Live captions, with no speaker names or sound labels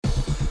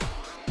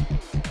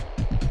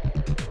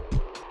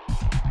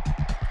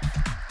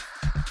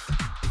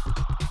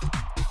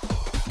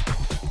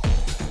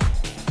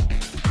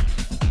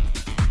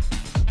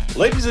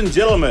Ladies and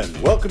gentlemen,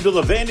 welcome to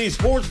the Vandy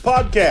Sports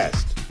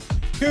Podcast.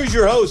 Here's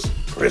your host,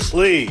 Chris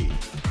Lee.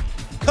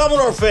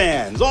 Commodore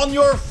fans, on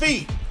your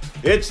feet.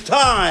 It's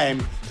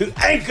time to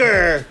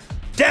anchor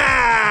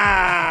down.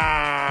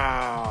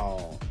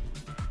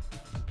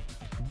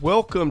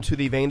 Welcome to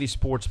the Vandy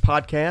Sports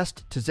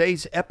Podcast.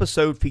 Today's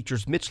episode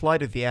features Mitch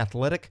Light of The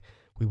Athletic.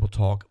 We will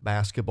talk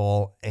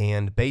basketball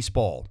and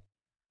baseball.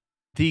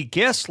 The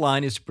guest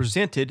line is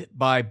presented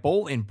by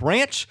Boll and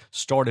Branch,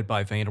 started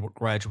by Vanderbilt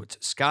graduates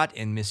Scott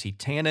and Missy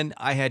Tannen.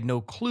 I had no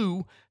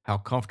clue how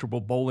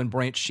comfortable Boll and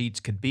Branch sheets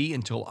could be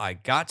until I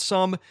got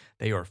some.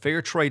 They are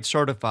fair trade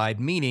certified,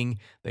 meaning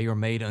they are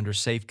made under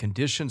safe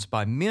conditions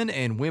by men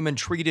and women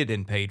treated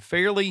and paid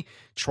fairly.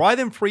 Try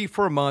them free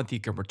for a month. You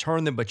can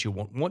return them, but you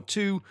won't want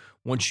to.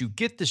 Once you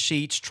get the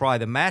sheets, try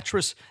the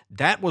mattress.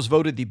 That was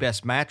voted the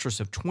best mattress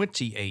of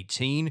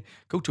 2018.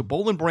 Go to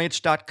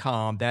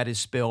bollandbranch.com. That is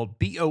spelled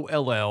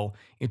B-O-L-L.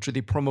 Enter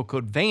the promo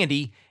code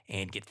VANDY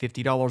and get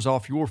 $50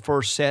 off your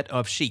first set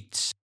of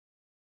sheets.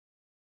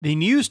 The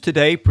news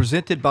today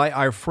presented by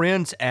our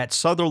friends at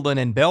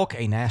Sutherland & Belk,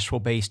 a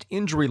Nashville-based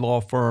injury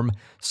law firm.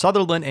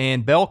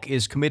 Sutherland & Belk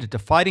is committed to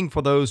fighting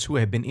for those who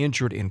have been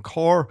injured in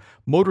car,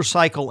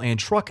 motorcycle, and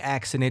truck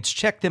accidents.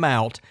 Check them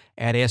out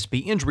at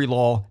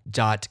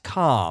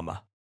sbinjurylaw.com.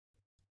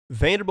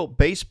 Vanderbilt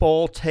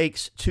baseball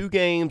takes 2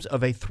 games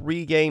of a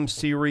 3-game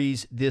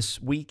series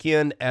this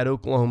weekend at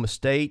Oklahoma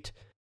State.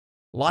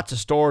 Lots of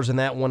stars in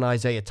that one.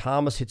 Isaiah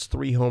Thomas hits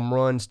 3 home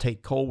runs.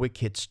 Tate Colwick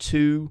hits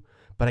 2.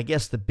 But I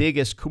guess the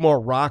biggest, Kumar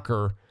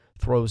Rocker,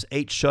 throws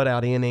 8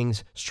 shutout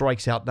innings,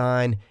 strikes out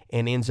 9,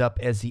 and ends up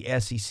as the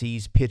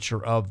SEC's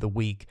pitcher of the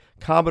week.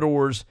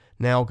 Commodores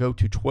now go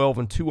to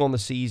 12-2 on the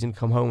season,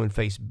 come home and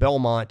face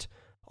Belmont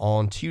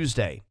on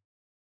Tuesday.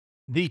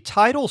 The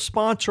title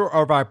sponsor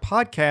of our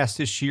podcast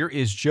this year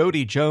is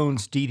Jody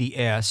Jones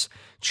DDS,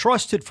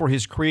 trusted for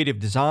his creative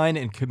design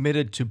and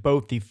committed to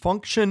both the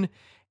function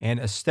and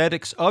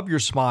aesthetics of your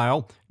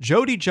smile.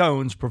 Jody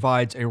Jones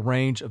provides a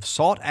range of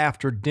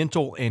sought-after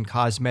dental and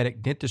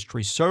cosmetic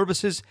dentistry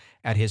services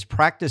at his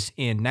practice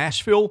in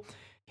Nashville.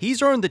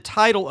 He's earned the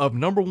title of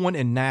 #1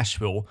 in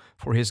Nashville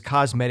for his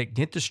cosmetic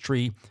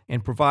dentistry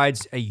and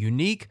provides a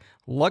unique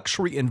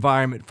luxury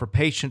environment for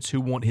patients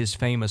who want his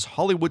famous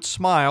Hollywood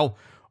smile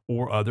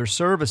or other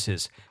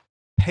services.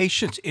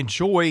 Patients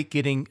enjoy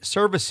getting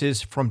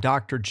services from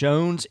Dr.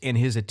 Jones and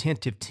his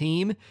attentive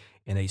team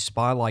in a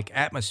spa-like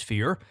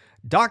atmosphere.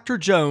 Dr.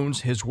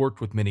 Jones has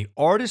worked with many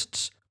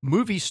artists,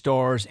 movie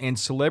stars, and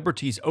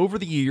celebrities over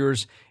the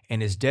years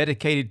and is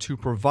dedicated to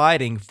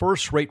providing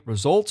first-rate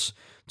results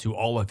to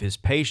all of his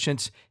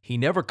patients. He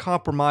never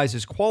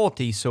compromises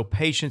quality, so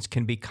patients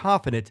can be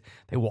confident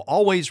they will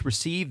always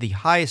receive the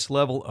highest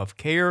level of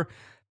care.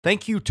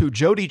 Thank you to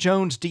Jody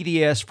Jones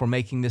DDS for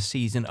making this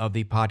season of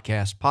the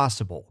podcast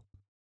possible.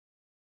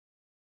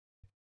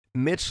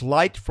 Mitch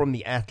Light from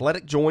The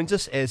Athletic joins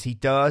us as he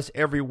does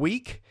every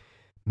week.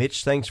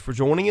 Mitch, thanks for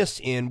joining us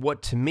in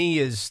what to me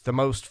is the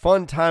most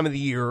fun time of the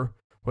year,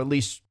 or at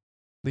least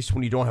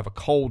when you don't have a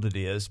cold it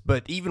is,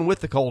 but even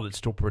with the cold, it's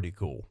still pretty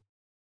cool.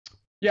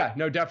 Yeah,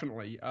 no,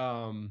 definitely.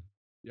 I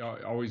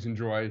always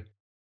enjoy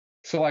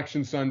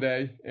Selection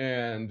Sunday,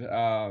 and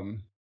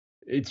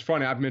it's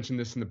funny, I've mentioned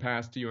this in the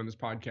past to you on this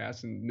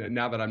podcast, and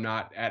now that I'm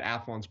not at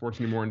Athlon Sports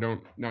anymore and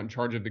not in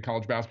charge of the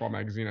college basketball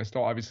magazine, I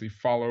still obviously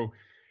follow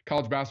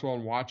college basketball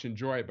and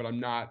enjoy it, but I'm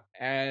not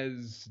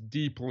as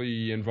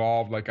deeply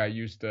involved like I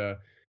used to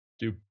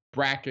do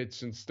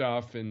brackets and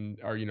stuff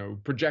or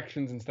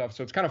projections and stuff.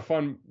 So it's kind of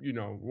fun,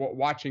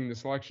 watching the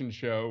selection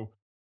show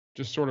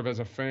just sort of as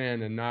a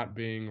fan and not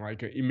being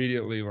like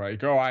immediately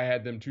like, oh, I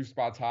had them 2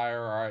 spots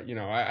higher. Or,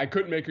 I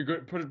couldn't make a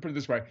good, put it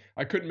this way,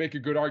 I couldn't make a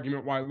good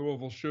argument why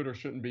Louisville should or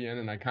shouldn't be in.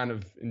 And I kind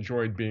of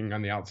enjoyed being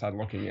on the outside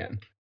looking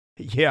in.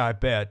 Yeah, I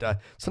bet.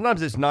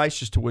 Sometimes it's nice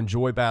just to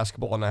enjoy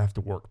basketball and not have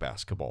to work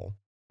basketball.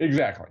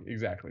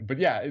 Exactly. But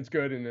yeah, it's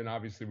good. And then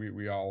obviously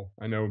we all,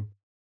 I know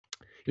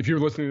if you're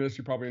listening to this,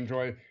 you probably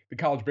enjoy the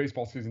college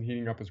baseball season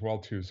heating up as well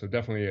too. So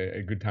definitely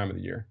a good time of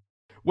the year.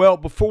 Well,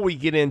 before we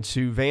get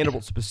into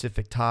Vanderbilt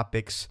specific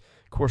topics,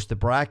 of course, the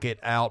bracket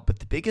out, but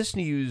the biggest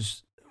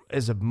news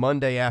as of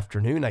Monday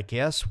afternoon, I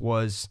guess,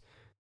 was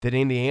that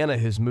Indiana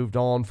has moved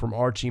on from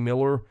Archie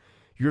Miller.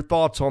 Your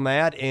thoughts on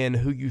that and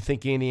who you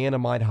think Indiana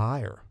might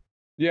hire?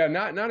 Yeah,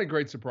 not a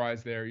great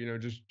surprise there.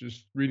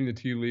 Just reading the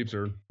tea leaves,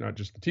 or not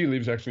just the tea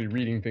leaves, actually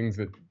reading things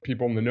that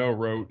people in the know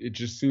wrote. It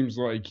just seems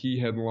like he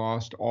had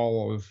lost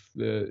all of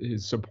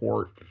his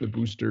support, the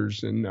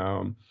boosters, and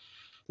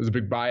there's a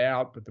big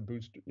buyout. But the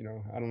booster,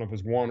 I don't know if it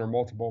was one or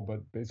multiple,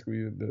 but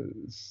basically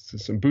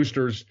some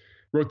boosters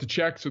wrote the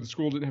check, so the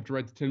school didn't have to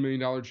write the $10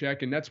 million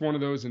check. And that's one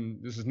of those, and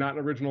this is not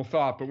an original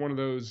thought, but one of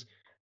those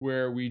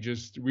where we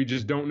just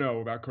don't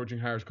know about coaching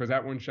hires because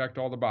that one checked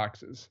all the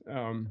boxes.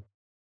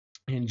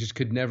 And just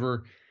could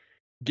never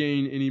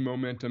gain any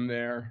momentum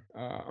there,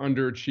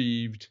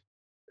 underachieved.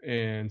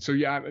 And so,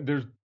 yeah,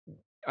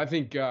 I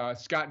think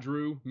Scott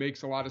Drew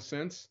makes a lot of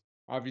sense,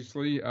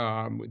 obviously,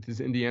 with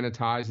his Indiana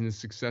ties and his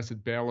success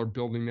at Baylor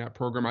building that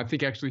program. I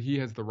think actually he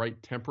has the right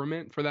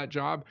temperament for that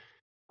job.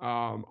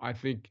 I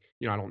think,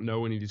 I don't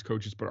know any of these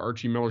coaches, but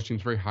Archie Miller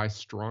seems very high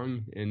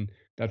strung, and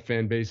that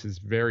fan base is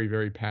very,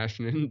 very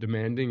passionate and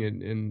demanding.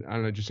 And I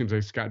don't know, it just seems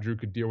like Scott Drew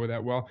could deal with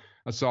that well.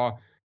 I saw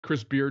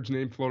Chris Beard's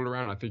name floated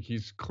around. I think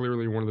he's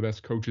clearly one of the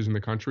best coaches in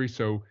the country.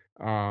 So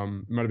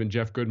it might have been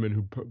Jeff Goodman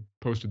who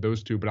posted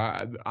those two,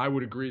 but I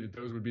would agree that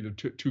those would be the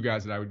two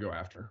guys that I would go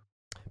after.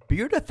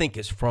 Beard, I think,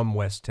 is from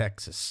West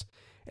Texas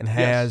and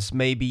has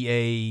maybe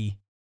a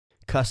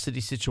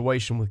custody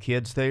situation with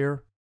kids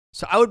there.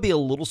 So I would be a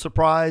little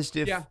surprised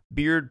if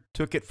Beard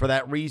took it for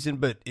that reason,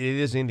 but it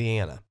is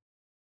Indiana.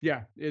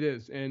 Yeah, it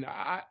is. And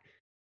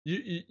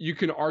you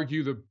can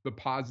argue the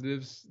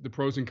positives, the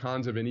pros and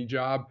cons of any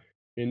job.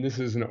 And this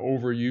is an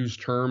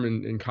overused term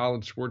in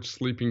college sports,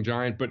 sleeping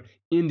giant. But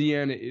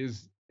Indiana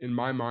is, in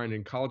my mind,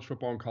 in college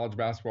football and college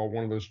basketball,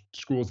 one of those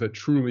schools that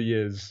truly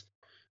is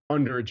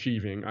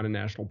underachieving on a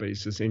national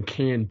basis and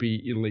can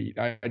be elite.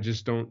 I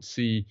just don't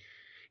see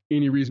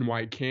any reason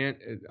why it can't.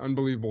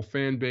 Unbelievable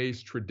fan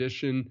base,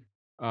 tradition.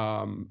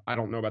 I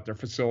don't know about their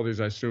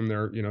facilities. I assume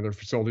their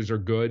facilities are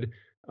good.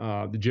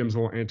 The gym's a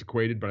little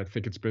antiquated, but I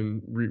think it's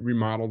been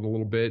remodeled a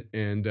little bit.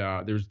 And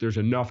there's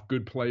enough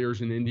good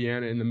players in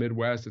Indiana in the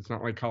Midwest. It's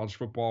not like college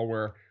football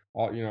where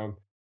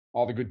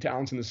all the good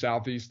talents in the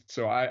Southeast.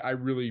 So I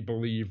really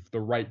believe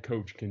the right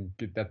coach can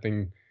get that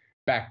thing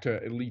back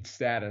to elite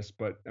status.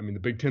 But I mean, the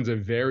Big Ten's a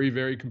very,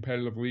 very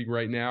competitive league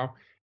right now,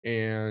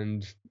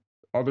 and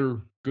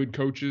other good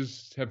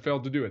coaches have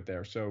failed to do it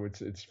there. So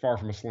it's far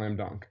from a slam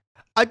dunk.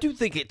 I do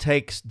think it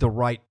takes the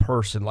right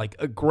person. Like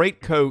a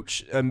great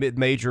coach, a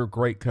mid-major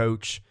great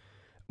coach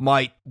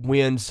might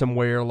win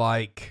somewhere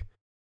like,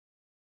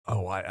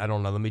 I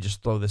don't know, let me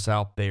just throw this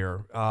out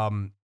there,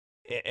 an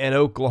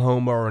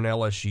Oklahoma or an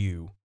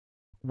LSU,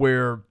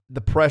 where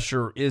the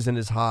pressure isn't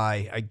as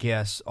high, I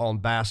guess, on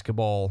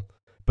basketball,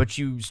 but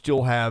you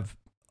still have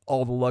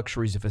all the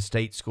luxuries of a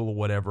state school or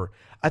whatever.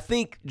 I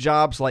think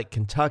jobs like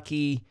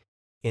Kentucky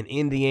and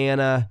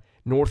Indiana,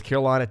 North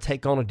Carolina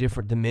take on a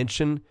different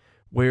dimension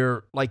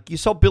where, like, you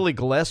saw Billy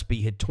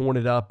Gillispie had torn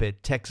it up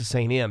at Texas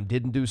A&M,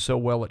 didn't do so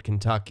well at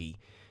Kentucky.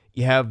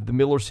 You have the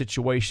Miller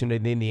situation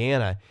in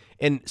Indiana.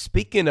 And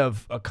speaking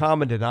of a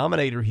common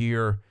denominator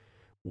here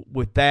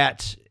with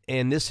that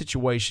and this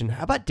situation,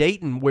 how about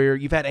Dayton, where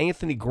you've had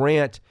Anthony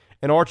Grant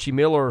and Archie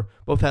Miller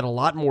both had a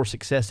lot more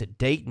success at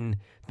Dayton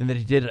than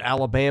they did at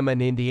Alabama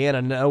and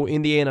Indiana. No,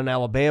 Indiana and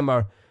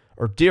Alabama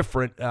are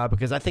different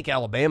because I think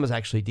Alabama's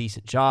actually a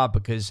decent job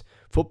because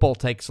football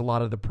takes a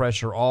lot of the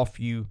pressure off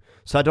you.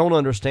 So I don't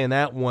understand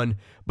that one.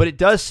 But it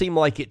does seem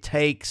like it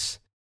takes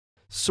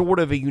sort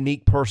of a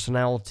unique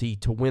personality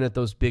to win at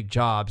those big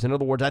jobs. In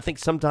other words, I think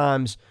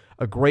sometimes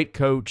a great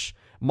coach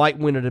might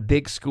win at a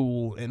big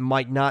school and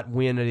might not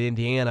win at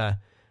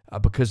Indiana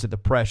because of the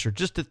pressure.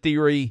 Just a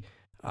theory.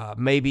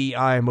 Maybe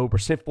I am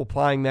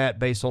oversimplifying that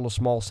based on a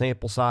small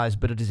sample size,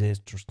 but it is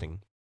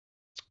interesting.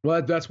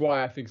 Well, that's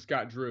why I think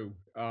Scott Drew.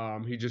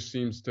 He just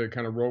seems to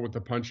kind of roll with the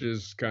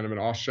punches, kind of an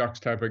all shucks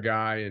type of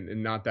guy,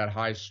 and not that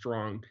high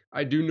strung.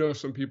 I do know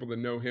some people that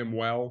know him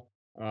well.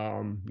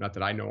 Not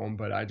that I know him,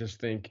 but I just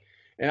think,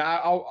 and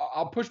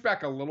I'll push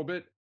back a little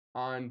bit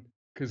on,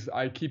 because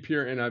I keep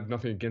hearing, and I have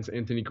nothing against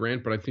Anthony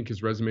Grant, but I think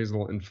his resume is a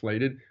little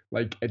inflated.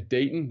 Like at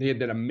Dayton, they had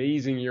that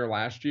amazing year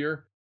last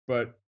year,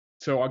 but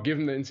so I'll give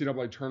him the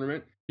NCAA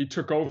tournament. He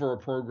took over a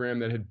program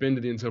that had been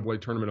to the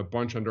NCAA tournament a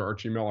bunch under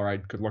Archie Miller. I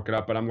could look it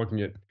up, but I'm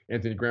looking at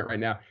Anthony Grant right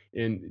now.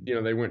 And,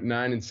 they went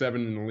 9-7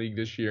 in the league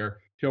this year.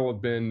 He'll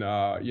have been,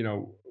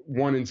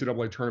 one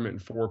NCAA tournament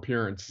and 4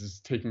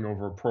 appearances, taking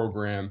over a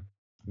program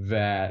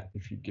that,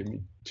 if you give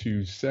me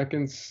 2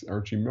 seconds,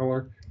 Archie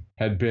Miller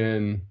had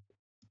been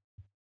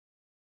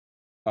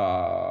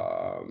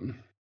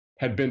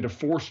to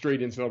 4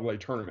 straight NCAA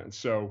tournaments.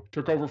 So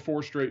took over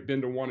 4 straight,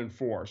 been to 1 and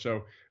 4.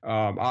 So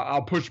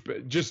I'll push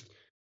just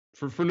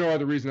for no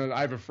other reason.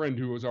 I have a friend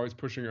who was always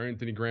pushing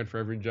Anthony Grant for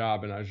every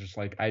job, and I was just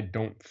like, I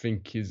don't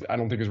think his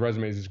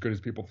resume is as good as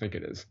people think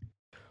it is.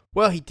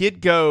 Well, he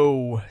did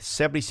go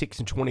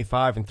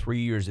 76-25 in 3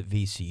 years at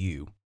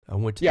VCU. I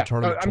went to the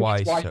tournament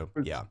twice.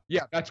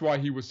 That's why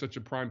he was such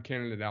a prime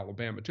candidate at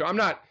Alabama too. I'm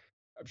not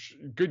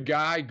good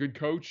guy, good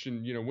coach,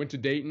 and went to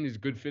Dayton. He's a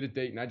good fit at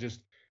Dayton.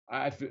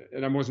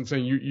 And I wasn't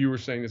saying you were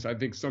saying this. I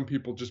think some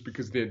people, just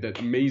because they had that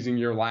amazing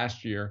year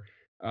last year,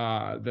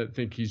 that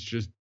think he's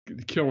just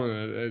killing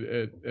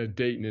at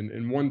Dayton,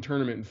 and one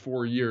tournament in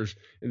 4 years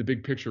in the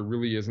big picture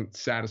really isn't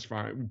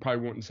satisfying.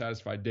 Probably wouldn't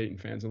satisfy Dayton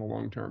fans in the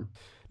long term.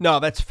 No,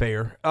 that's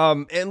fair.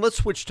 And let's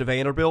switch to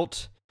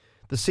Vanderbilt.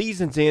 The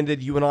season's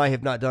ended. You and I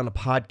have not done a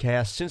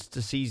podcast since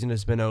the season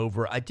has been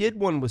over. I did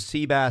one with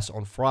Seabass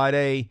on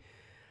Friday.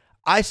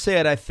 I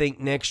said I think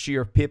next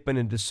year if Pippen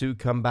and Dessou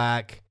come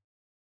back,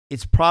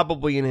 it's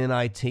probably an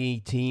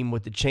NIT team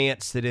with the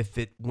chance that if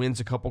it wins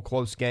a couple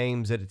close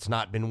games that it's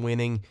not been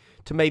winning,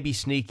 to maybe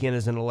sneak in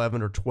as an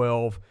 11 or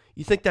 12.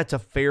 You think that's a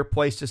fair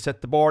place to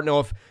set the bar? Now,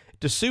 if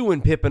Dessou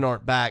and Pippen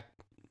aren't back,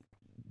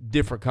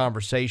 different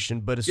conversation,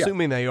 but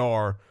assuming they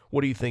are,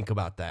 what do you think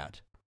about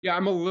that? Yeah,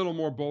 I'm a little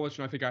more bullish,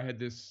 and I think I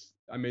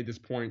made this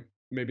point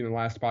maybe in the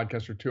last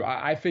podcast or two.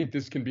 I think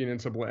this can be an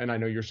NCAA, and I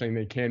know you're saying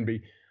they can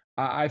be.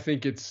 I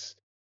think it's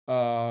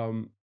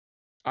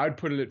I'd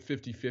put it at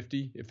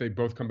 50-50 if they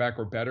both come back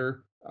or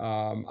better.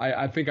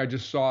 I think I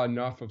just saw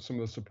enough of some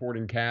of the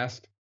supporting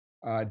cast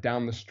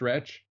down the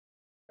stretch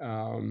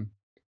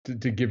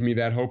to give me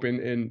that hope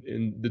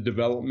in the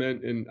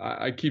development. And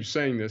I keep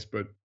saying this,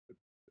 but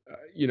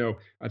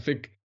I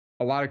think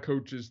a lot of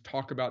coaches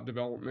talk about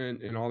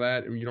development and all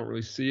that, and you don't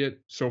really see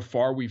it. So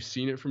far, we've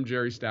seen it from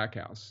Jerry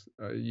Stackhouse.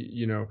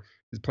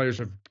 His players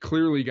have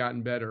clearly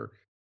gotten better.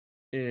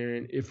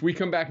 And if we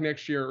come back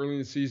next year early in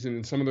the season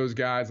and some of those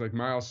guys like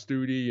Miles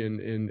Stute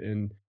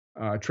and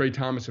Trey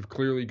Thomas have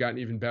clearly gotten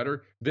even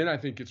better, then I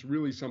think it's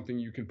really something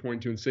you can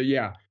point to and say,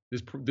 yeah,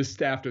 this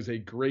staff does a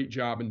great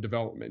job in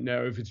development.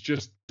 Now, if it's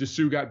just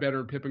Dessou got better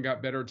and Pippen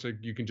got better, it's like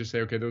you can just say,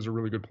 okay, those are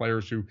really good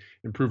players who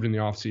improved in the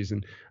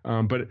offseason.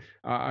 But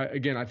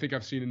again, I think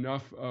I've seen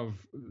enough of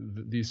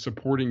the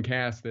supporting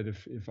cast that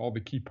if all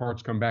the key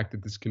parts come back,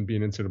 that this can be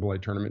an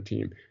NCAA tournament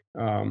team.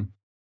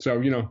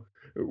 So,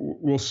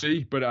 we'll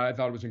see. But I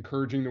thought it was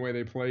encouraging the way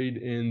they played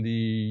in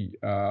the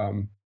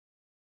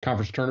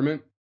conference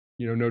tournament.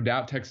 No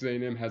doubt Texas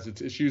A&M has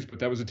its issues, but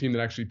that was a team that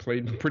actually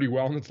played pretty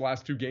well in its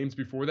last two games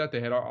before that. They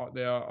had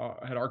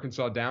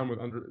Arkansas down with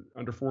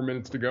under 4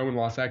 minutes to go and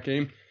lost that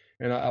game.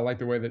 And I like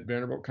the way that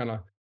Vanderbilt kind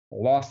of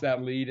lost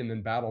that lead and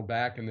then battled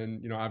back, and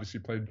then obviously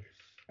played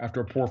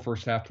after a poor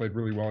first half, played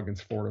really well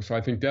against Florida. So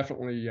I think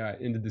definitely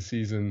ended the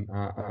season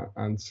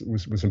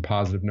with some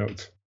positive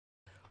notes.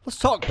 Let's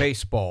talk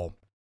baseball.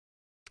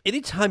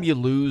 Anytime you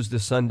lose the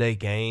Sunday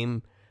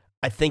game,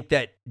 I think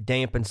that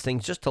dampens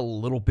things just a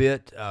little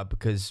bit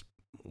because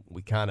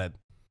we kind of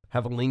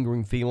have a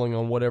lingering feeling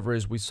on whatever it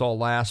is we saw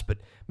last. But,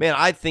 man,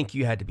 I think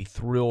you had to be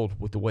thrilled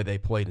with the way they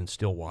played in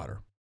Stillwater.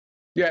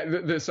 Yeah,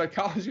 the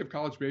psychology of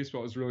college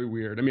baseball is really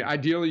weird. I mean,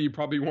 ideally, you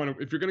probably want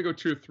to – if you're going to go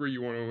 2 or 3,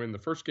 you want to win the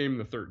first game and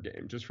the third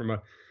game, just from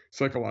a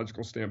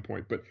psychological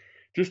standpoint. But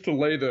just to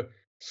lay the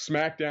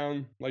smack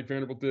down like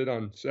Vanderbilt did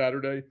on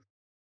Saturday,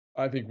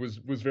 I think was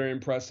very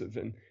impressive.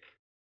 And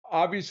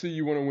obviously,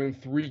 you want to win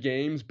 3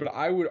 games, but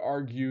I would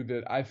argue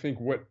that I think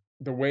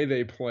the way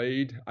they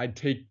played, I'd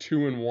take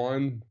 2 and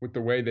 1 with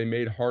the way they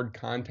made hard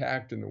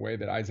contact and the way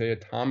that Isaiah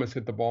Thomas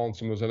hit the ball and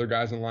some of those other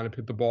guys in the lineup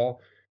hit the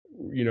ball.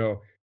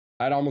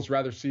 I'd almost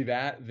rather see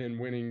that than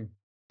winning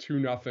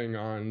 2-0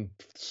 on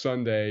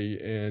Sunday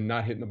and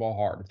not hitting the ball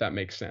hard, if that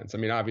makes sense. I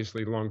mean,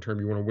 obviously, long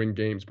term, you want to win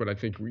games, but I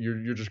think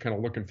you're just kind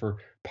of looking for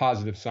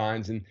positive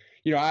signs. And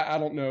I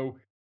don't know.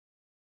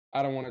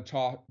 I don't want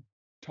to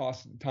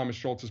toss Thomas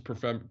Schultz's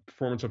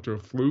performance up to a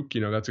fluke.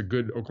 That's a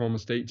good Oklahoma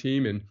State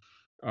team, and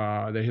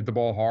they hit the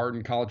ball hard.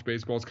 In college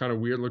baseball, it's kind of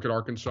weird. Look at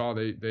Arkansas.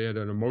 They had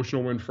an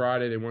emotional win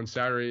Friday. They won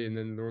Saturday, and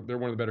then they're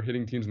one of the better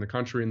hitting teams in the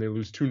country, and they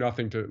lose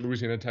 2-0 to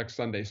Louisiana Tech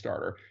Sunday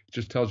starter. It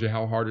just tells you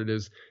how hard it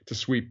is to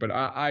sweep. But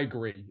I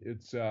agree.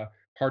 It's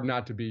hard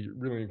not to be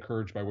really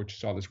encouraged by what you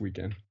saw this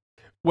weekend.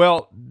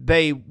 Well,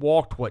 they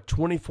walked,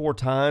 24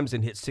 times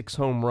and hit 6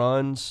 home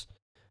runs.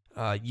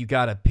 You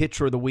got a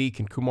pitcher of the week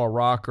in Kumar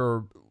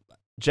Rocker.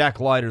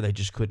 Jack Leiter, they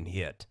just couldn't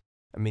hit.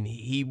 I mean,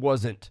 he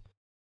wasn't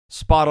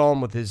spot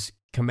on with his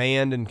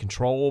command and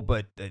control,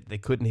 but they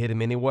couldn't hit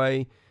him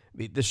anyway.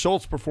 The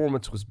Schultz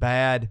performance was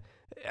bad.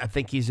 I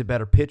think he's a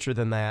better pitcher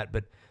than that,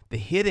 but the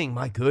hitting,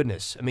 my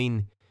goodness. I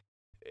mean,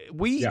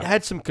 we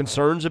had some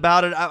concerns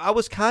about it. I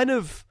was kind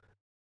of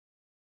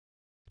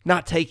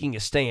not taking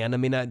a stand. I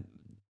mean,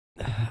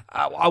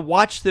 I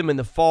watched them in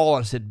the fall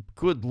and I said,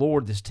 good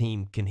Lord, this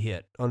team can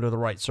hit under the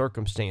right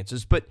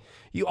circumstances. But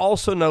you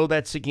also know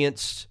that's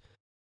against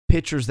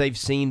pitchers they've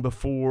seen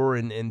before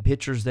and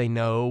pitchers they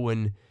know,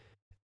 and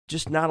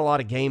just not a lot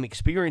of game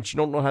experience. You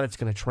don't know how that's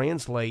going to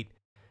translate.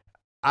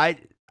 At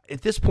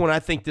this point, I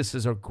think this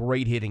is a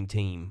great hitting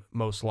team,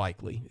 most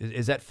likely.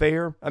 Is that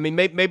fair? I mean,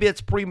 maybe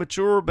it's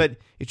premature, but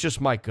it's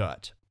just my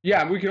gut.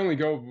 Yeah, we can only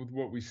go with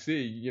what we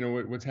see,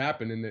 what's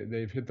happened, and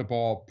they've hit the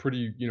ball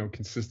pretty,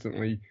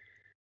 consistently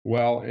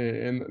well,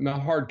 and the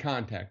hard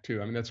contact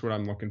too. I mean, that's what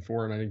I'm looking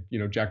for, and I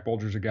think, Jack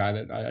Bulger's a guy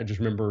that I just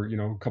remember,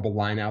 a couple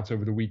lineouts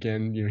over the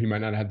weekend. He might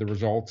not have had the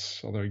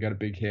results, although he got a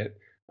big hit.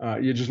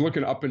 You're just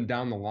looking up and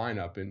down the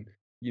lineup, and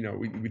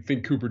we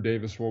think Cooper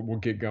Davis will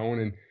get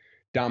going, and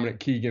Dominic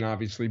Keegan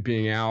obviously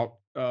being out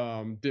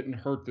didn't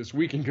hurt this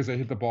weekend because they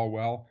hit the ball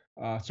well.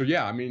 So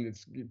yeah, I mean,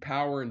 it's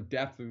power and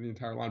depth of the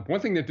entire lineup. One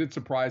thing that did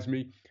surprise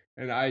me,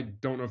 and I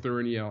don't know if there were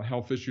any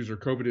health issues or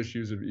COVID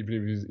issues, even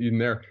if he's even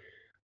there.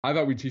 I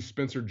thought we'd see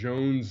Spencer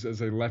Jones as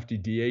a lefty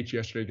DH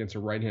yesterday against a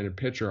right-handed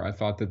pitcher. I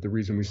thought that the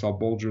reason we saw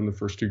Bulger in the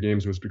first 2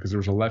 games was because there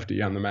was a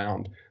lefty on the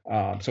mound.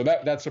 So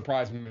that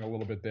surprised me a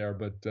little bit there.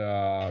 But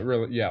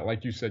really, yeah,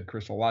 like you said,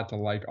 Chris, a lot to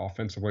like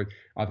offensively.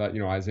 I thought,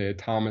 Isaiah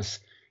Thomas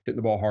hitting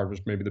the ball hard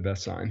was maybe the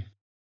best sign.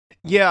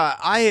 Yeah,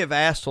 I have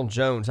asked on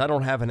Jones. I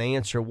don't have an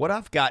answer. What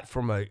I've got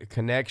from a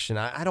connection,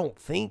 I don't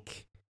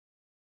think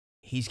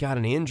he's got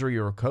an injury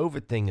or a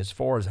COVID thing as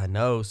far as I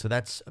know, so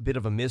that's a bit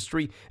of a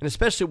mystery, and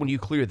especially when you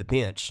clear the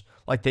bench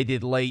like they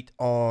did late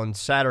on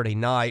Saturday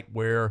night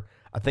where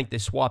I think they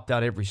swapped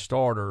out every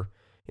starter.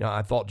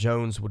 I thought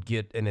Jones would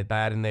get an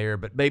at-bat in there,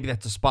 but maybe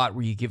that's a spot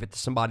where you give it to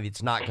somebody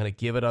that's not going to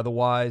give it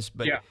otherwise.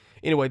 But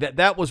anyway,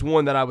 that was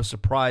one that I was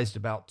surprised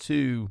about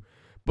too.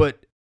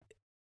 But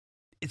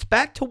it's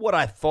back to what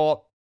I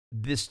thought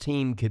this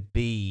team could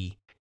be.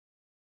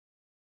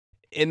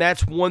 And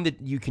that's one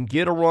that you can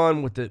get a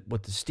run with the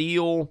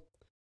steal,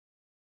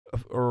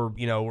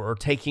 or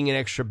taking an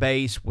extra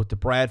base with the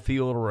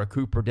Bradfield or a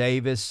Cooper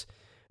Davis.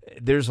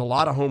 There's a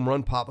lot of home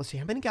run pop. Let's see,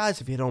 how many guys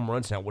have hit home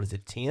runs now? What is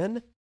it,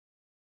 10?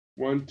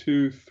 1,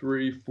 2,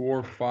 3,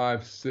 4,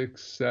 5,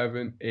 6,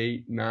 7,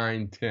 8,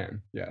 9,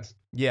 10. Yes.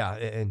 Yeah,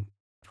 and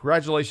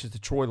congratulations to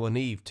Troy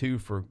LaNeve too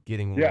for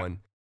getting one.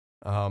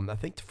 I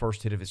think the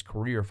first hit of his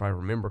career, if I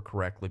remember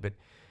correctly. But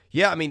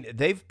yeah, I mean,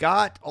 they've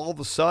got all of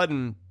a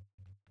sudden.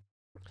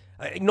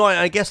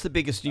 I guess the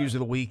biggest news of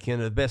the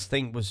weekend, the best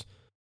thing was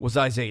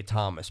Isaiah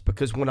Thomas,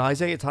 because when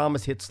Isaiah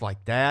Thomas hits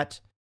like that,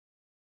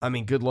 I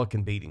mean, good luck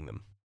in beating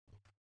them.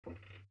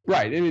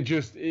 Right, and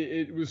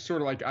it was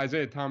sort of like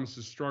Isaiah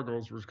Thomas's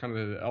struggles was kind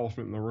of the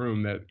elephant in the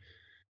room that,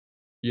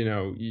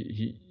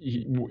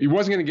 he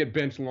wasn't going to get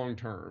benched long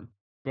term,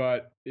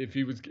 but if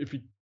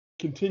he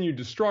continued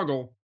to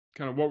struggle,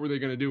 kind of what were they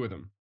going to do with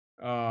him?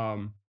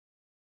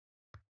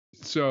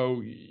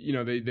 So,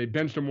 they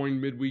benched him one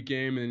midweek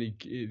game, and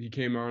he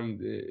came on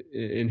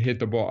and hit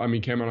the ball. I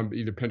mean, came on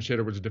either pinch hit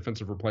or was a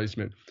defensive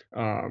replacement.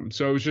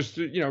 So it was just,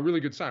 a really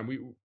good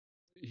sign.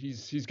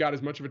 He's got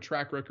as much of a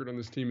track record on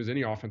this team as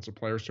any offensive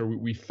player. So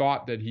we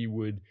thought that he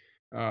would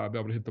be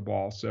able to hit the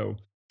ball. So,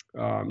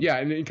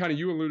 and kind of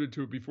you alluded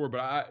to it before,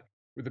 but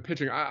with the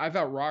pitching, I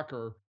thought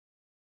Rocker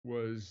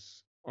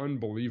was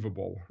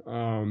unbelievable.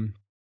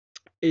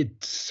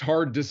 It's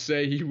hard to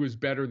say he was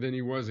better than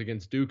he was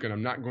against Duke, and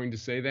I'm not going to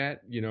say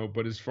that,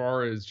 but as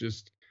far as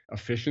just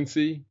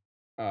efficiency,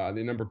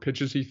 the number of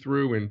pitches he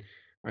threw, and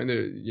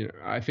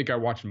I think I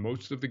watched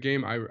most of the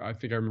game. I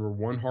think I remember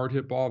one hard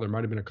hit ball. There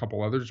might have been a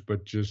couple others,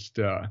 but just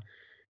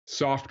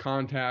soft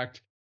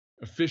contact,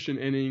 efficient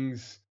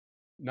innings,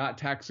 not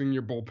taxing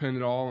your bullpen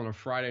at all on a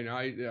Friday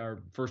night, our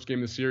first game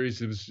of the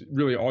series. It was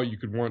really all you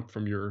could want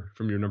from your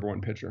number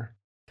one pitcher.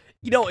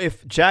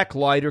 If Jack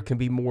Leiter can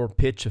be more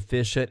pitch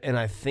efficient, and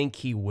I think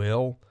he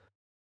will,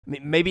 I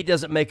mean, maybe it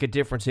doesn't make a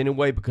difference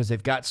anyway because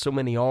they've got so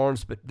many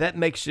arms, but that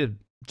makes you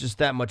just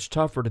that much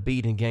tougher to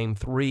beat in Game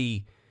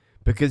 3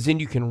 because then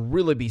you can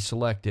really be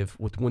selective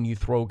with when you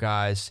throw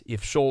guys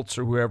if Schultz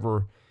or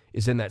whoever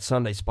is in that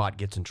Sunday spot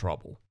gets in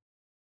trouble.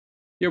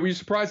 Yeah, were you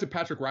surprised that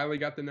Patrick Riley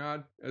got the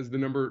nod as the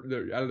number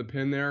out of the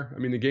pen there? I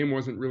mean, the game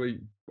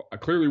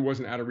clearly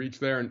wasn't out of reach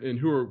there. And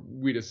who are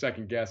we to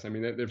second guess? I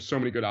mean, there's so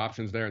many good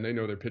options there, and they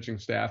know their pitching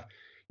staff.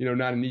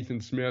 Not an Ethan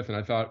Smith, and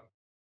I thought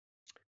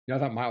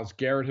Myles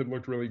Garrett had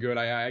looked really good.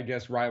 I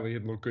guess Riley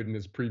had looked good in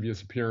his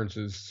previous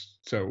appearances.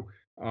 So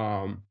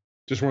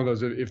just one of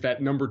those. If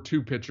that number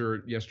 2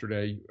 pitcher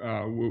yesterday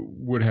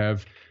would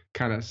have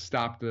kind of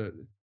stopped the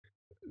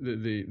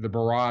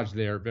barrage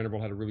there,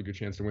 Vanderbilt had a really good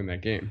chance to win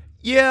that game.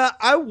 Yeah,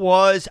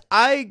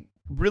 I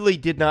really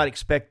did not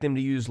expect them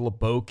to use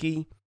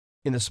Leboke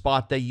in the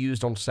spot they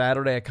used on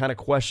Saturday. I kind of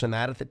questioned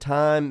that at the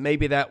time.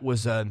 Maybe that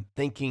was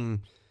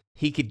thinking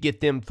he could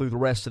get them through the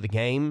rest of the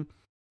game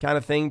kind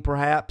of thing,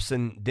 perhaps,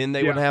 and then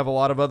they would have a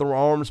lot of other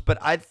arms. But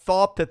I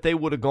thought that they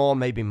would have gone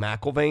maybe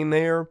McIlvain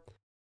there,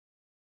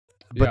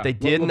 but they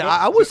didn't.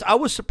 I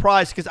was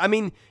surprised because, I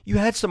mean, you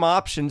had some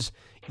options.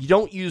 You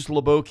don't use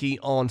Leboke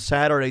on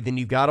Saturday, then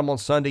you got him on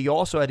Sunday. You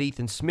also had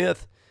Ethan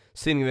Smith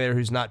sitting there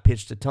who's not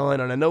pitched a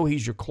ton, and I know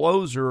he's your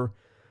closer,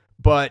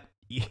 but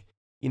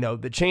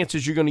the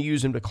chances you're going to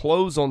use him to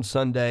close on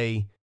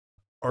Sunday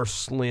are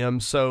slim,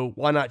 so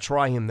why not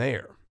try him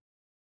there?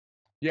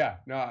 Yeah,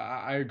 no,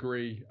 I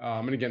agree.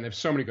 And again, they have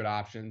so many good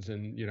options,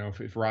 and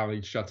if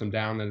Riley shuts him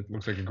down, then it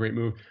looks like a great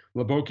move.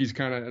 Leboke's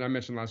kind of, and I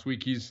mentioned last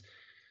week, he's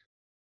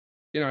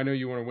I know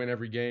you want to win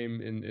every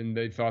game, and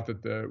they thought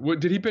that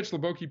did he pitch?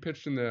 Leboke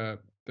pitched in the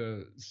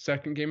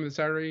second game of the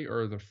Saturday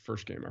or the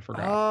first game? I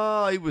forgot.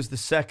 Oh, it was the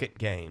second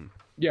game.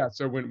 Yeah,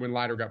 so when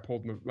Leiter got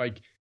pulled,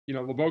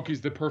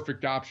 Leboke's the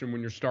perfect option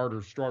when your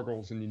starter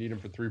struggles and you need him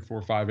for 3, 4,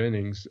 5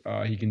 innings.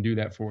 He can do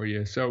that for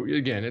you. So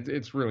again,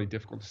 it's really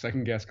difficult to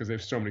second guess because they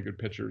have so many good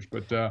pitchers.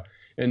 But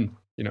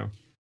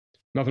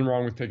nothing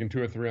wrong with taking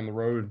 2 or 3 on the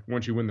road.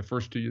 Once you win the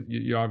first 2,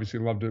 you obviously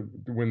love to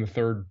win the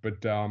third.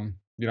 But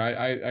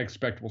I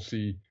expect we'll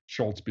see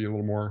Schultz be a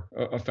little more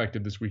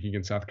effective this week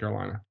against South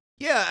Carolina.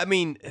 Yeah, I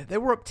mean, they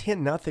were up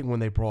 10-0 when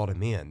they brought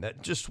him in.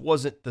 That just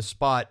wasn't the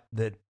spot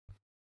that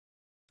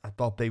I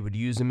thought they would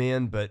use him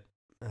in, but,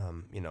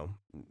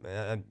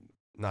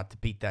 not to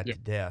beat that to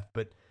death.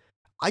 But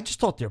I just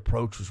thought their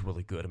approach was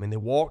really good. I mean, they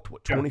walked,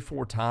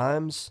 24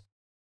 times?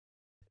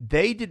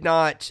 They did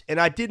not, and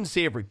I didn't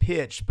see every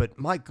pitch, but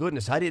my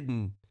goodness, I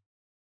didn't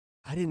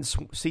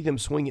see them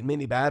swing at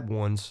many bad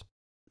ones.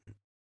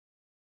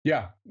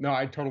 Yeah, no,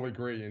 I totally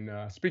agree.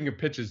 And speaking of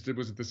pitches,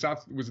 was it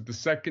the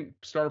second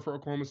starter for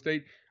Oklahoma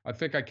State? I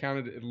think I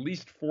counted at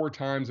least 4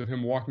 times of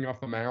him walking off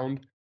the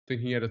mound,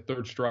 thinking he had a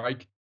third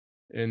strike,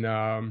 and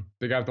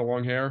the guy with the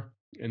long hair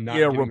and not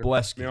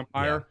Robleski, the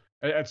umpire.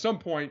 Yeah. At some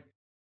point,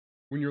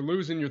 when you're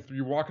losing,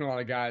 you're walking a lot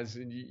of guys,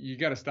 and you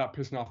got to stop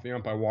pissing off the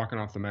ump by walking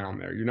off the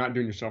mound there. You're not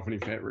doing yourself any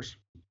favors.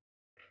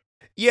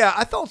 Yeah,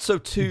 I thought so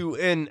too.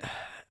 And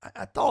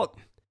I thought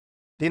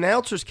the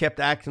announcers kept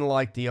acting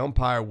like the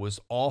umpire was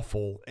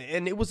awful.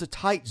 And it was a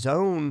tight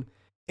zone.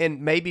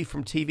 And maybe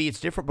from TV it's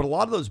different. But a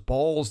lot of those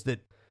balls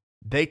that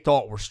they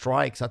thought were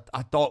strikes,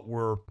 I thought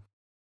were,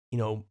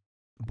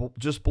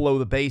 just below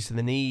the base of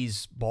the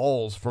knees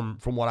balls from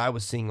what I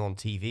was seeing on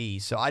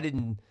TV. So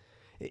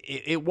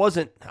it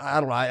wasn't, I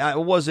don't know,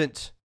 it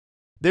wasn't,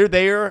 they're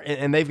there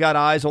and they've got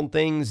eyes on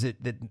things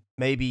that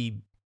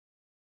maybe,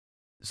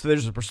 so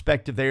there's a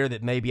perspective there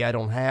that maybe I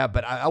don't have,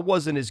 but I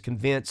wasn't as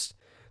convinced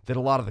that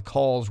a lot of the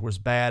calls were as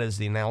bad as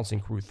the announcing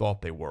crew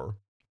thought they were.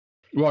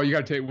 Well, you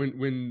got to take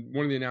when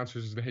one of the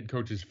announcers is the head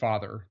coach's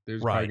father.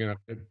 There's Right. probably gonna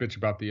bitch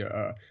about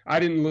the. I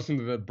didn't listen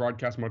to the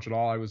broadcast much at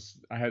all.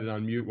 I had it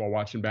on mute while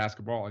watching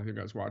basketball. I think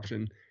I was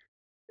watching.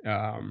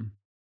 I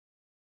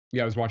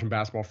was watching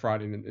basketball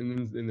Friday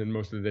and then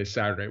most of the day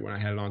Saturday when I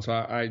had it on. So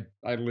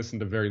I listened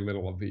to very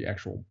little of the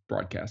actual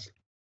broadcast.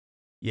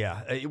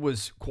 Yeah, it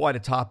was quite a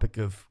topic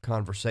of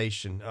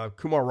conversation.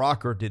 Kumar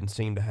Rocker didn't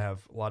seem to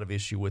have a lot of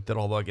issue with it,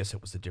 although I guess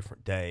it was a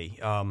different day.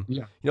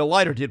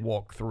 Leiter did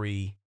walk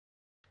 3.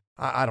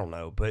 I don't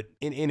know, but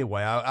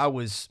anyway, I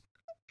was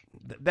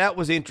that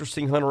was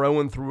interesting. Hunter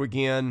Owen threw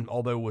again,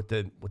 although with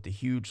the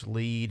huge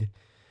lead.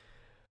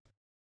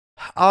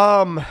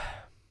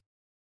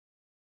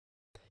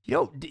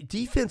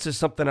 Defense is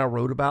something I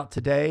wrote about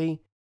today,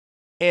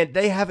 and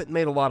they haven't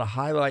made a lot of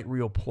highlight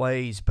reel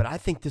plays, but I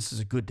think this is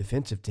a good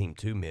defensive team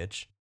too,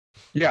 Mitch.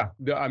 Yeah,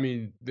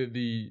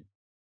 the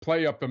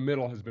play up the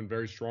middle has been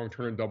very strong,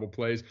 turning double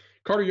plays.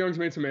 Carter Young's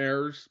made some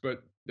errors,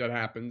 but that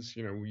happens.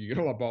 You get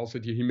a lot of balls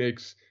hit you. He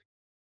makes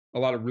a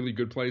lot of really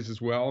good plays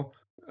as well.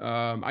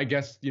 I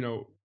guess,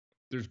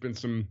 there's been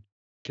some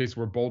cases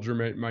where Bulger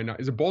might not.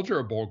 Is it Bulger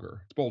or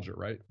Bulger? It's Bulger,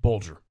 right?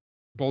 Bulger,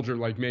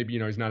 like maybe,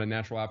 he's not a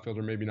natural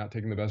outfielder, maybe not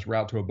taking the best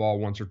route to a ball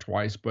once or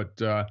twice,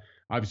 but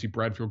obviously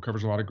Bradfield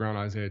covers a lot of ground.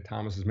 Isaiah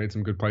Thomas has made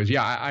some good plays.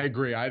 Yeah, I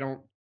agree. I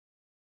don't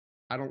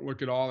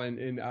look at all.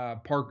 And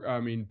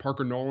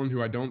Parker Nolan,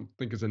 who I don't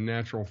think is a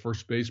natural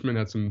first baseman,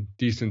 had some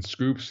decent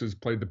scoops, has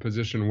played the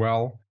position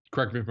well.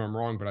 Correct me if I'm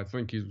wrong, but I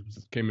think he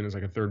came in as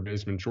like a third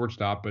baseman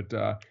shortstop, but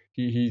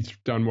he's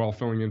done well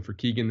filling in for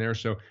Keegan there.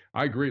 So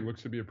I agree. It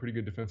looks to be a pretty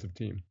good defensive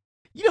team.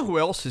 You know who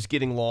else is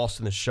getting lost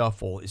in the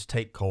shuffle is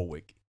Tate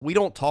Colwick. We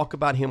don't talk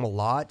about him a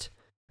lot,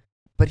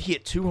 but he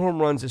hit 2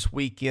 home runs this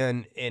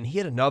weekend, and he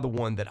hit another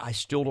one that I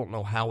still don't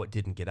know how it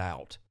didn't get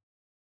out.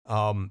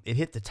 It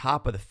hit the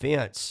top of the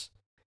fence.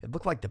 It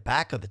looked like the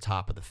back of the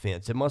top of the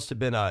fence. It must have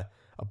been a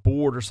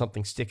board or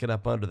something sticking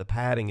up under the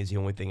padding is the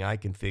only thing I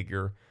can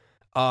figure.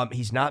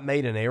 He's not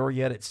made an error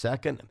yet at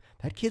second.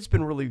 That kid's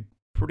been really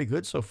pretty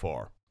good so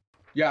far.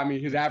 Yeah,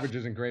 his average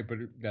isn't great, but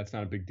that's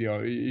not a big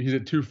deal. He's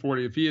at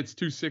 240. If he hits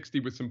 260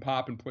 with some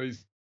pop and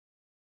plays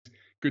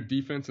good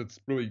defense, it's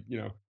really,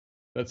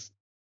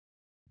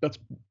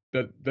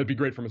 that'd be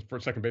great for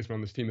a second baseman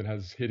on this team that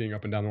has hitting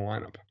up and down the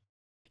lineup.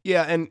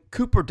 Yeah, and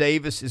Cooper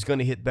Davis is going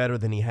to hit better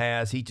than he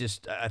has. He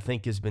just, I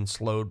think, has been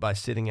slowed by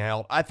sitting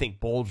out. I think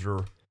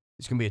Bulger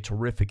is going to be a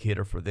terrific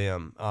hitter for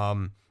them.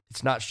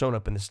 It's not shown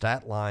up in the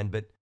stat line,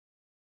 but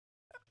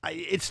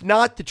it's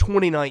not the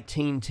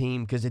 2019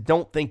 team because I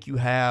don't think you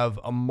have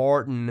a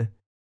Martin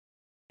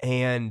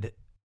and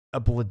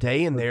a Bleday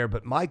in there.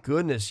 But my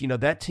goodness,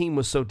 that team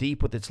was so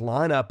deep with its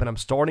lineup, and I'm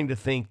starting to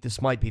think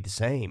this might be the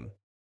same.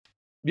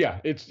 Yeah,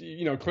 it's,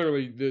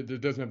 clearly it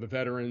doesn't have the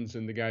veterans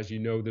and the guys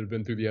that have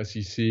been through the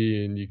SEC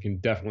and you can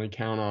definitely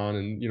count on.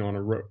 And, on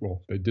a road,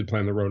 well, they did play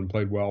on the road and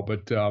played well.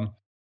 But, the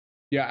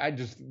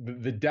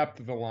depth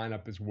of the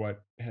lineup is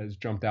what has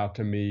jumped out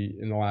to me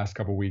in the last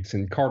couple of weeks.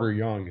 And Carter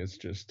Young is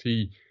just,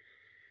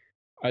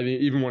 I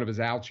think even one of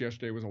his outs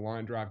yesterday was a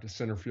line drive to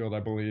center field,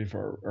 I believe,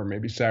 or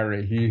maybe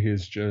Saturday. He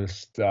is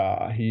just,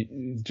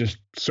 he's just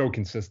so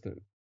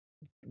consistent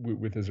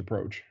with his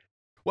approach.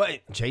 Well,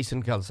 Jason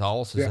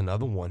Gonzalez is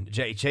another one.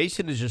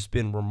 Jason has just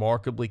been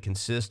remarkably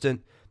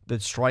consistent. The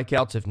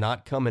strikeouts have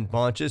not come in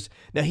bunches.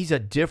 Now, he's a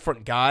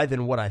different guy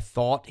than what I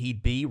thought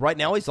he'd be. Right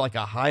now, he's like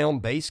a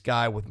high-on-base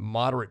guy with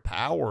moderate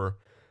power,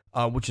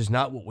 which is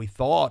not what we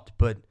thought.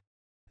 But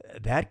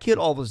that kid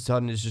all of a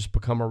sudden has just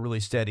become a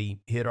really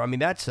steady hitter. You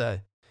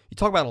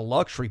talk about a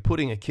luxury,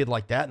 putting a kid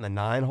like that in the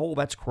 9-hole,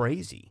 that's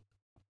crazy.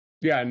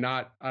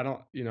 Yeah, I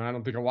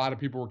don't think a lot of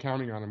people were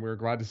counting on him. We were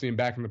glad to see him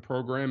back in the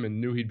program and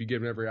knew he'd be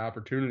given every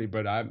opportunity,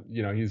 but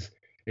he's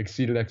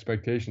exceeded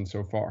expectations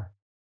so far.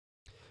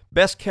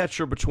 Best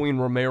catcher between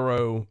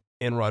Romero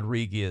and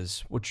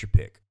Rodriguez, what's your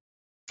pick?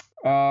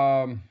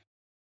 No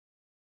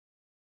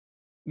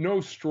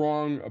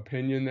strong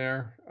opinion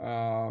there.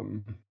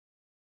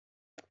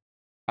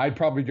 I'd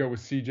probably go with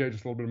CJ,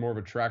 just a little bit more of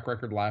a track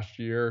record last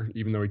year,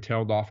 even though he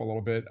tailed off a little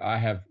bit.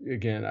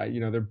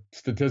 They're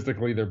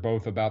statistically, they're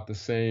both about the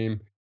same.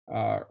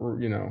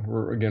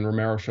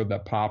 Romero showed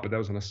that pop, but that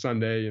was on a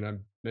Sunday, and I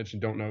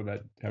mentioned don't know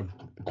that have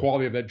the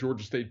quality of that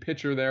Georgia State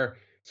pitcher there.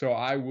 So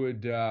I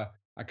would,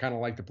 I kind of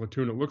like the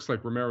platoon. It looks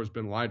like Romero's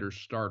been Leiter's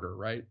starter,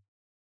 right?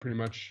 Pretty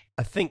much.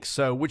 I think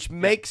so, which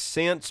makes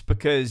sense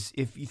because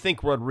if you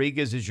think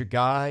Rodriguez is your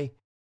guy,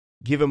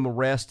 give him a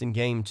rest in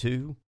game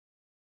 2.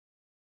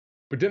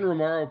 But didn't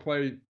Romero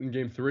play in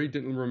game 3?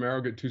 Didn't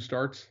Romero get 2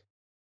 starts?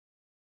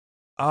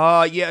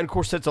 Yeah, and of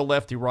course that's a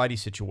lefty-righty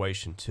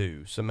situation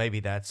too, so maybe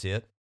that's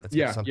it. That's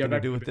got something to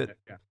do with it.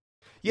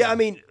 Yeah, I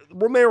mean,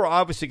 Romero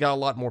obviously got a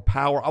lot more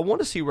power. I want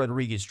to see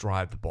Rodriguez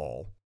drive the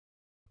ball,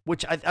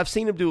 which I've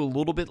seen him do a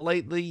little bit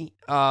lately,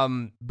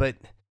 but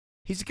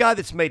he's a guy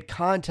that's made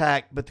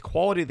contact, but the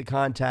quality of the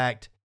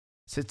contact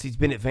since he's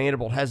been at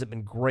Vanderbilt hasn't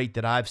been great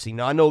that I've seen.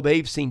 Now, I know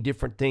they've seen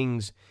different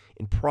things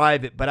in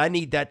private, but I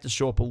need that to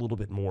show up a little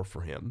bit more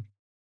for him.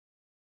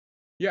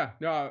 Yeah,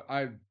 no,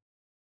 I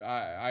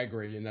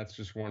agree, and that's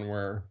just one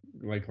where,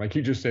 like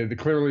you just said,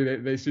 clearly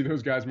they see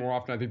those guys more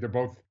often. I think they're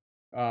both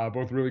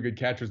really good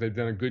catchers. They've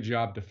done a good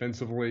job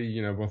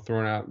defensively, both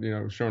throwing out,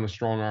 showing a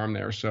strong arm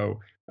there. So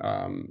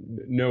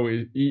no,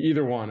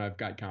 either one I've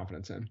got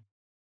confidence in.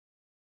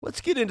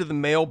 Let's get into the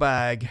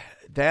mailbag.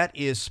 That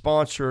is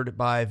sponsored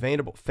by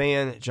Vanderbilt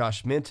fan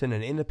Josh Minton,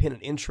 an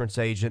independent insurance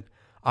agent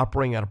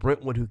operating out of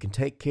Brentwood who can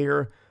take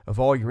care of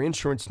all your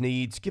insurance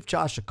needs. Give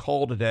Josh a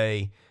call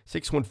today,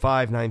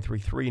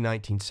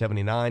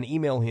 615-933-1979.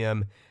 Email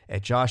him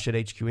at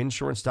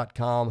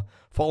josh@hqinsurance.com.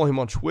 Follow him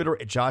on Twitter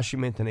at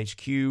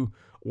JoshyMintonHQ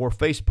or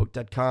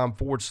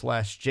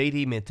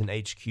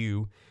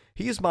Facebook.com/JDMintonHQ.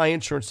 He is my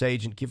insurance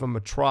agent. Give him a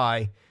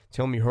try.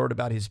 Tell him you heard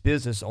about his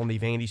business on the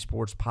Vandy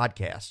Sports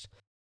Podcast.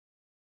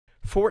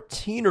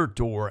 14er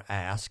Door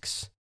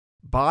asks,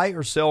 buy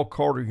or sell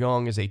Carter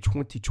Young as a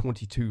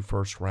 2022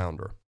 first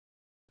rounder?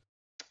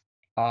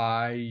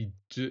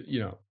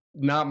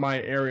 Not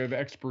my area of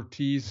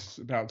expertise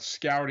about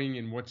scouting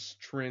and what's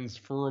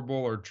transferable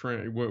or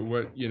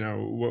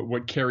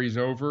what carries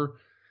over.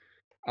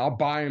 I'll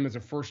buy him as a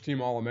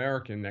first-team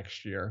All-American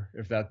next year,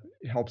 if that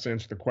helps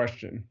answer the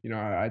question.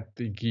 I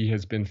think he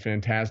has been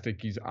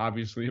fantastic. He's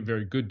obviously a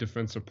very good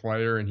defensive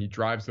player, and he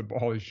drives the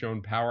ball. He's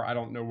shown power. I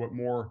don't know what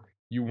more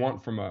you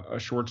want from a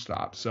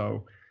shortstop,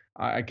 so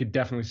I could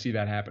definitely see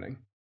that happening.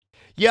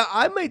 Yeah,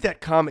 I made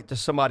that comment to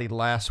somebody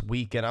last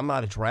week, and I'm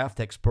not a draft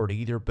expert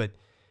either, but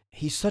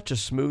he's such a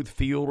smooth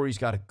fielder. He's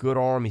got a good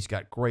arm. He's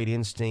got great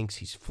instincts.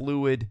 He's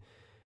fluid,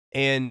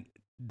 and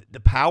the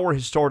power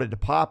has started to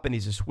pop, and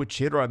he's a switch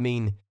hitter. I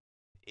mean,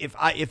 if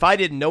I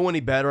didn't know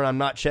any better and I'm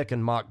not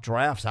checking mock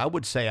drafts, I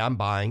would say I'm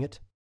buying it.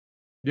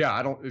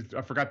 Yeah,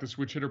 I forgot the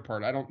switch hitter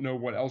part. I don't know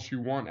what else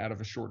you want out of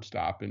a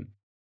shortstop, and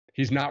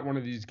he's not one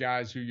of these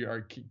guys who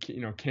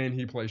can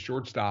he play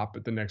shortstop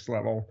at the next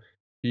level?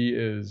 He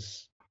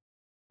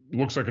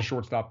looks like a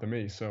shortstop to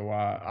me. So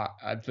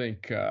I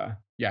think,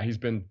 he's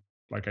been,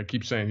 like I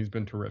keep saying, he's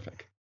been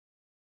terrific.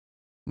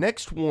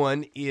 Next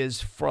one is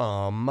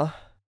from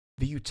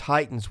VU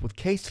Titans. With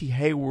Casey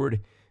Hayward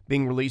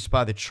being released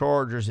by the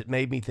Chargers, it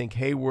made me think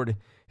Hayward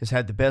has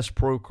had the best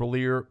pro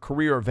career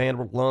of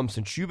Vanderbilt alum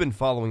since you've been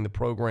following the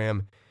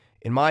program.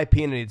 In my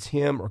opinion, it's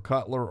him or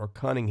Cutler or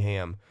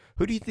Cunningham.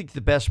 Who do you think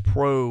the best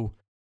pro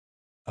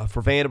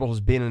for Vanderbilt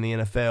has been in the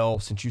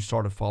NFL since you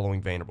started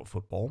following Vanderbilt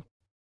football?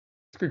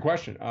 That's a good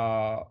question.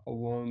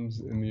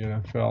 Alums in the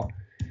NFL.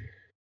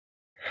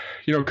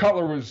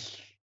 Cutler was,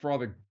 for all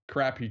the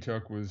crap he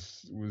took,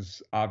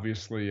 was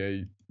obviously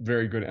a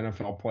very good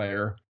NFL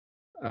player.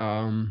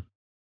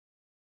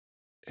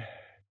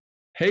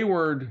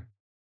 Hayward,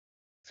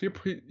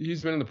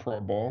 he's been in the Pro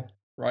Bowl,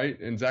 right?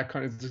 And Zach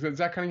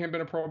Cunningham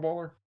been a Pro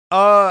Bowler?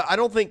 I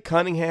don't think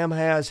Cunningham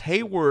has.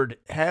 Hayward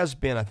has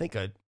been, I think,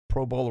 a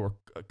Pro Bowler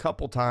a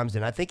couple times,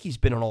 and I think he's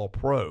been an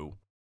All-Pro,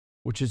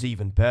 which is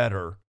even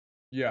better.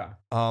 Yeah.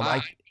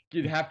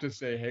 You'd have to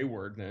say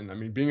Hayward then. I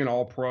mean, being an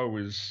All-Pro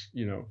is,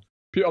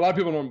 a lot of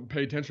people don't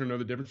pay attention or know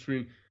the difference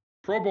between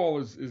Pro Bowl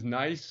is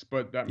nice,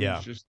 but that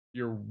means just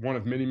you're one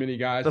of many, many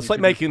guys. That's like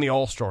making the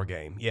All-Star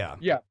game. Yeah.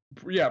 Yeah.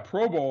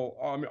 Pro Bowl,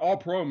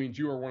 All-Pro means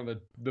you are one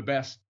of the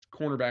best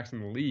cornerbacks in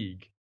the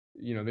league.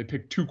 They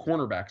picked 2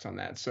 cornerbacks on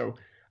that. So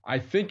I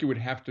think it would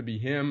have to be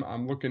him.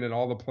 I'm looking at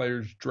all the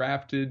players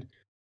drafted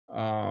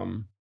back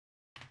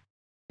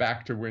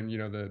to when,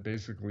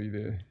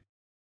 the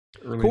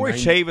early Corey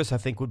 90s. Chavis, I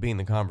think, would be in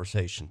the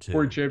conversation, too.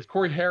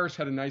 Corey Harris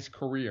had a nice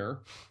career,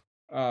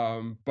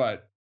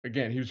 but,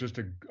 again, he was just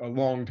a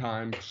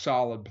long-time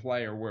solid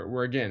player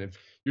where, again, if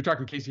you're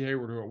talking Casey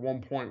Hayward, who at one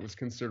point was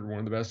considered one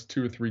of the best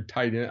 2 or 3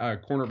 tight end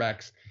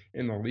cornerbacks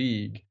in the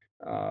league.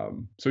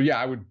 That's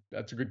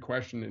a good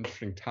question,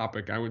 interesting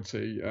topic. I would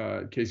say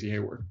Casey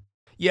Hayward.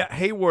 Yeah,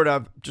 Hayward,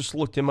 I've just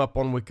looked him up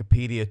on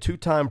Wikipedia.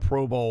 2-time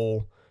Pro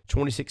Bowl,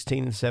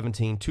 2016 and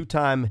 17.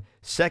 2-time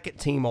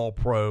second-team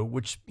All-Pro,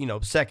 which,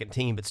 second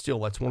team, but still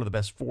that's one of the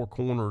best 4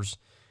 corners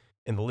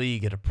in the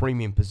league at a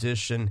premium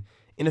position.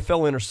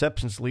 NFL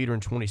interceptions leader in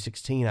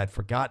 2016. I'd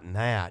forgotten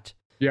that.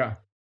 Yeah.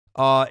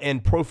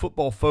 And Pro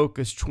Football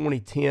Focus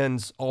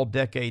 2010's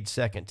All-Decade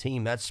second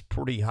team. That's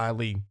pretty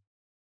highly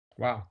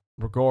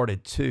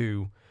regarded,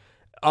 too.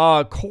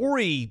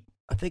 Corey,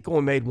 I think,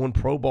 only made 1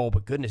 Pro Bowl,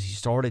 but goodness, he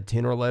started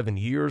 10 or 11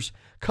 years.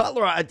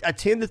 Cutler, I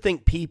tend to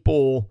think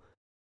people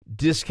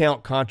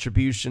discount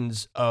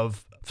contributions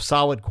of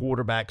solid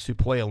quarterbacks who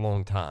play a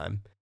long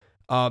time.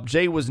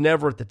 Jay was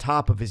never at the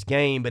top of his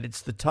game, but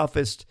it's the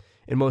toughest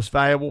and most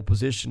valuable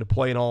position to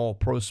play in all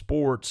pro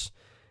sports.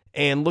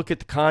 and look at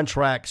the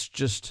contracts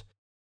just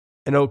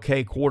an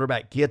okay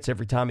quarterback gets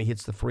every time he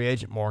hits the free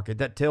agent market,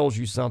 that tells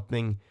you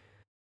something.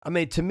 I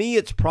mean, to me,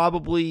 it's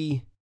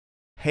probably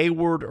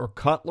Hayward or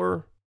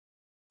Cutler,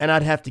 and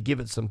I'd have to give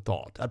it some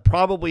thought. I'd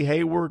probably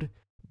Hayward,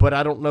 but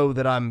I don't know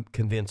that I'm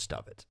convinced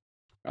of it.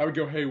 I would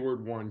go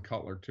Hayward 1,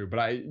 Cutler 2.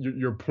 But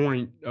your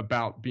point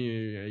about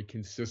being a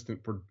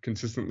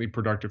consistently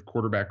productive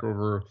quarterback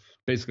over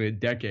basically a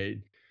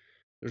decade,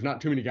 there's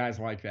not too many guys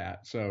like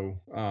that. So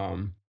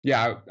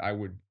yeah, I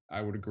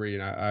would agree.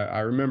 And I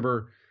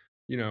remember,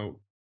 you know,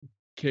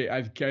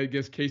 I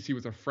guess Casey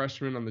was a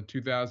freshman on the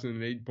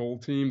 2008 bowl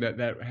team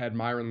that had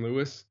Myron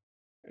Lewis.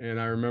 And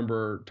I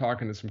remember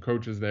talking to some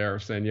coaches there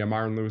saying, yeah,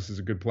 Myron Lewis is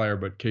a good player,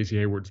 but Casey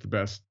Hayward's the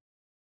best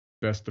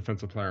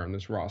defensive player on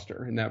this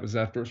roster. And that was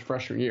after his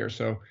freshman year.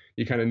 So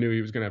you kind of knew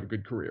he was going to have a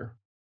good career.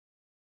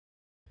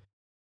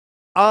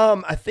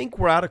 I think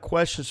we're out of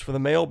questions for the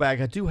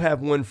mailbag. I do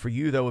have one for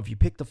you, though. Have you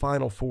picked the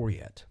Final Four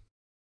yet?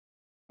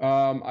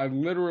 I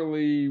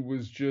literally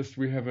was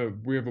we have a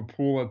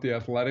pool at the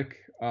Athletic,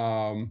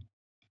 and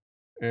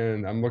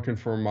I'm looking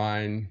for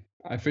mine.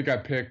 I think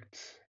I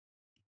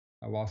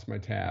lost my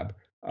tab.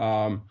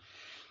 I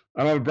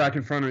don't have a bracket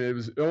in front of me. It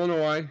was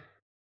Illinois,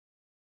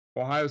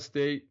 Ohio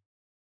State,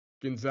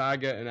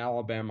 Gonzaga, and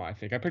Alabama. I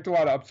think I picked a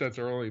lot of upsets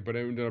early, but I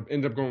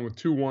ended up going with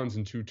 2 1s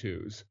and 2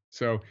 2s.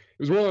 So it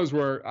was one of those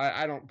where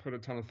I don't put a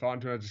ton of thought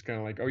into it. I just kind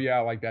of like, oh yeah,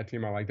 I like that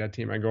team.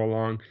 I go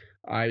along.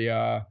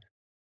 I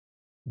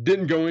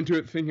didn't go into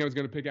it thinking I was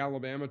going to pick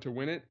Alabama to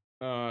win it,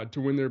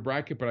 to win their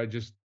bracket, but I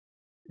just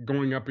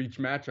going up each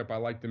matchup, I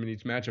liked them in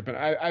each matchup, and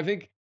I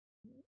think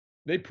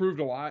they proved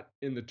a lot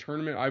in the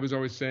tournament. I was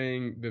always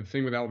saying the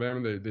thing with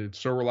Alabama that it's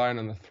so reliant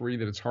on the 3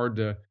 that it's hard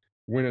to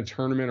win a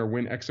tournament or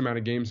win X amount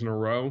of games in a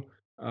row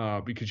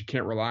because you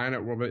can't rely on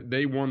it. Well,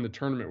 they won the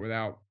tournament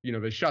without, you know,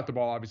 they shot the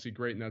ball obviously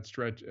great in that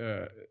stretch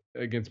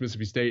against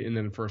Mississippi State and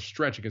then for a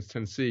stretch against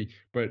Tennessee.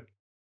 But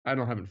I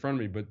don't have it in front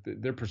of me, but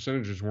their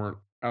percentages weren't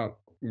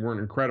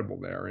incredible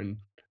there,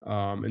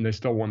 and they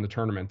still won the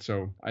tournament.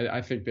 So I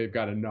think they've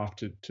got enough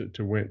to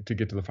win, to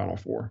get to the Final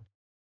Four.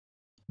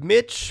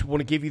 Mitch,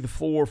 want to give you the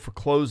floor for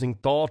closing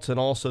thoughts and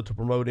also to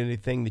promote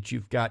anything that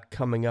you've got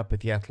coming up at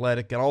The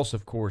Athletic, and also,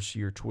 of course,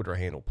 your Twitter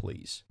handle,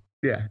 please.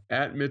 Yeah,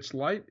 at Mitch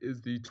Light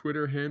is the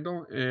Twitter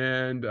handle,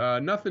 and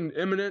nothing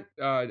imminent.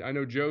 I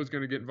know Joe's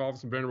going to get involved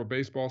in some Vanderbilt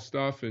baseball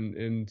stuff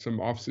and some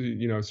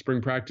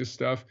spring practice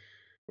stuff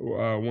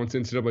once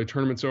NCAA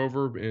tournament's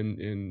over.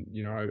 And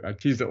you know, I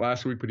teased it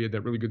last week, but he had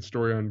that really good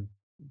story on,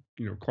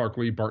 you know, Clark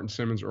Lee, Barton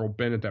Simmons, Earl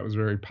Bennett. That was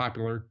very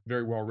popular,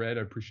 very well read.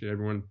 I appreciate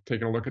everyone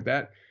taking a look at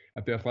that.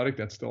 At The Athletic,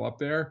 that's still up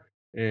there.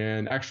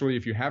 And actually,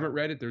 if you haven't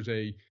read it, there's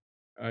a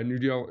new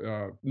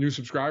deal, new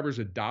subscribers,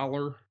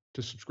 $1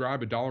 to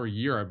subscribe, $1 a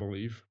year, I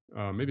believe.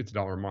 Maybe it's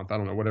 $1 a month. I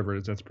don't know, whatever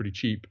it is. That's pretty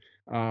cheap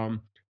to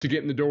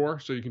get in the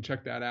door. So you can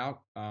check that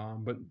out.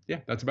 But yeah,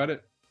 that's about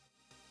it.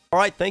 All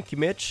right. Thank you,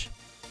 Mitch.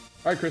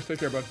 All right, Chris, take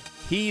care, bud.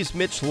 He's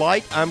Mitch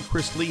Light. I'm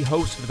Chris Lee,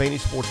 host of the Vandy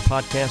Sports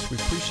Podcast. We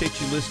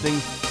appreciate you listening.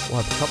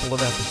 We'll have a couple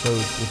of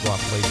episodes we'll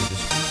drop later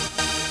this week.